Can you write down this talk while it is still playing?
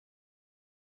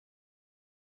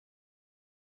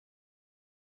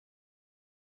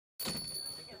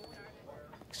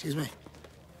Excuse me.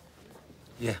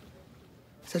 Yeah.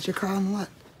 Is that your car on the lot?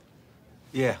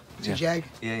 Yeah. It's a Jag?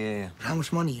 Yeah. How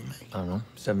much money you make? I don't know,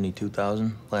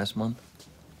 72,000 last month.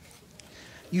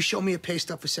 You show me a pay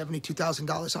stub for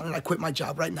 $72,000 on it, I quit my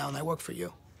job right now and I work for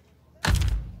you.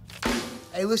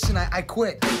 Hey, listen, I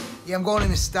quit. Yeah, I'm going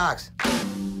into stocks.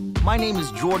 My name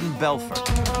is Jordan Belfort.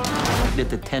 At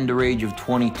the tender age of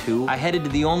 22, I headed to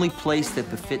the only place that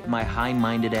befit my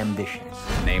high-minded ambitions.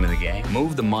 Name of the game,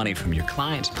 move the money from your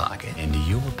client's pocket into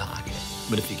your pocket.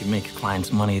 But if you can make your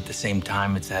clients money at the same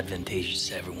time, it's advantageous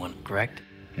to everyone, correct?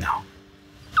 No.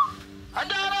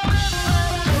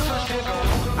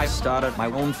 I started my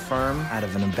own firm out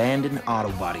of an abandoned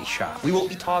auto body shop. We will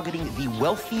be targeting the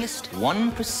wealthiest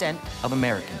 1% of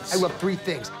Americans. I love three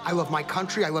things. I love my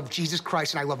country, I love Jesus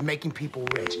Christ, and I love making people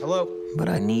rich. Hello? But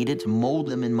I needed to mold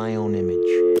them in my own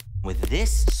image. With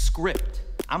this script,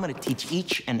 I'm gonna teach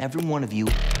each and every one of you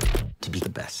to be the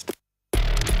best.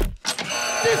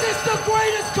 This is the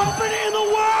greatest company in the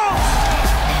world!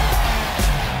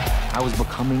 I was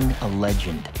becoming a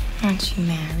legend. Aren't you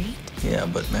married? Yeah,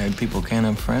 but married people can't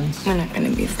have friends. We're not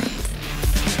gonna be friends.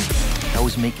 I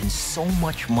was making so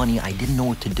much money, I didn't know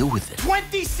what to do with it.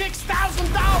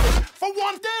 $26,000 for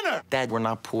one dinner! Dad, we're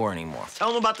not poor anymore. Tell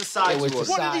them about the sides.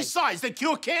 What are these sides? They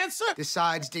cure cancer? The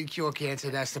sides did cure cancer,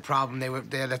 that's the problem. They were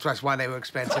there, that's why they were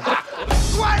expensive.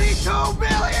 22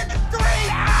 million in 3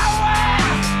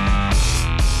 hours!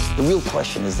 The real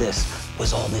question is this,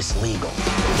 was all this legal?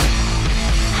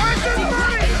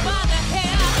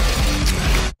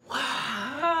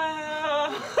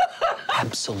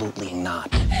 Absolutely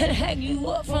not. Hang you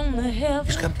up from the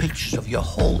heavens. He's got pictures of your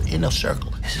whole inner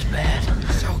circle. This is bad.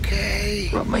 It's okay.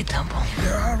 Rub my temple.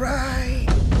 You're all right.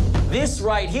 This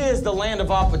right here is the land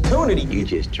of opportunity. You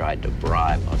just tried to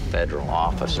bribe a federal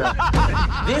officer.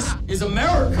 This is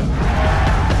America.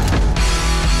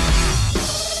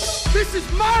 This is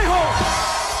my home!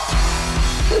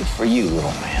 Good for you,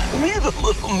 little man. Me, the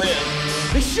little man.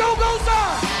 The show goes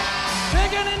on! They're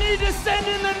gonna need to send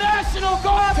in the National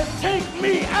Guard to take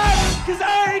me out, because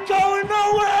I ain't going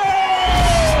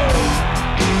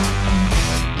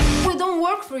nowhere! We don't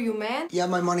work for you, man. You have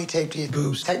my money taped to your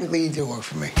boobs. Technically, you do work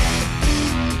for me.